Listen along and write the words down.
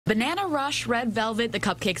Banana Rush, Red Velvet, the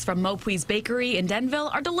cupcakes from Mopui's Bakery in Denville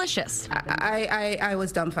are delicious. I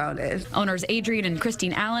was dumbfounded. Owners Adrian and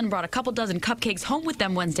Christine Allen brought a couple dozen cupcakes home with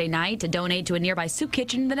them Wednesday night to donate to a nearby soup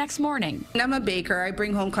kitchen the next morning. I'm a baker. I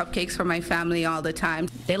bring home cupcakes for my family all the time.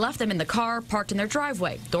 They left them in the car, parked in their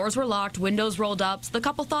driveway. Doors were locked, windows rolled up, so the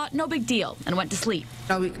couple thought no big deal and went to sleep.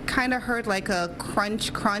 We kind of heard like a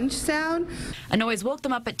crunch sound. A noise woke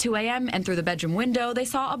them up at 2 a.m. and through the bedroom window they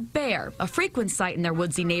saw a bear, a frequent sight in their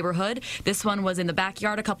woodsy neighborhood. This one was in the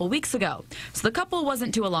backyard a couple weeks ago, so the couple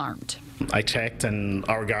wasn't too alarmed. I checked and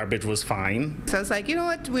our garbage was fine. So I was like, you know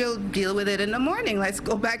what, we'll deal with it in the morning. Let's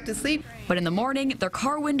go back to sleep. But in the morning, their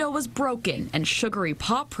car window was broken and sugary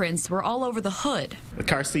paw prints were all over the hood. The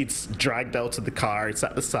car seat's dragged out of the car, it's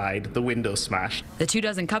at the side, the window smashed. The 2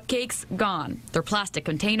 dozen cupcakes, gone. Their plastic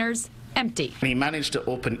containers, empty. And he managed to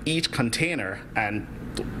open each container and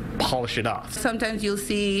polish it off. Sometimes you'll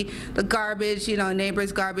see the garbage,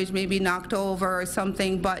 neighbor's garbage maybe knocked over or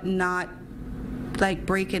something, but not like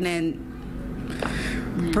breaking in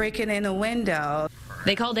a window.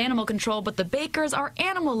 They called animal control, but the bakers are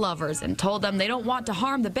animal lovers and told them they don't want to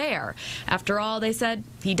harm the bear. After all, they said,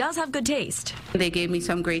 he does have good taste. They gave me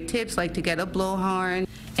some great tips, like to get a blowhorn.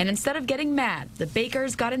 And instead of getting mad, the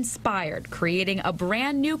bakers got inspired, creating a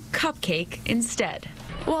brand new cupcake instead.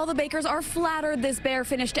 While the bakers are flattered this bear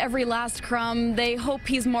finished every last crumb, they hope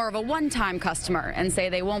he's more of a one-time customer and say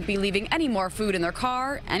they won't be leaving any more food in their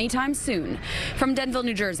car anytime soon. From Denville,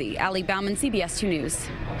 New Jersey, Bauman, CBS 2 News.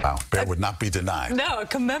 Wow, bear would not be denied. No, a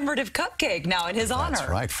commemorative cupcake now in his honor. That's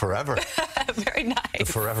right, forever. Very nice. The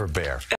forever bear.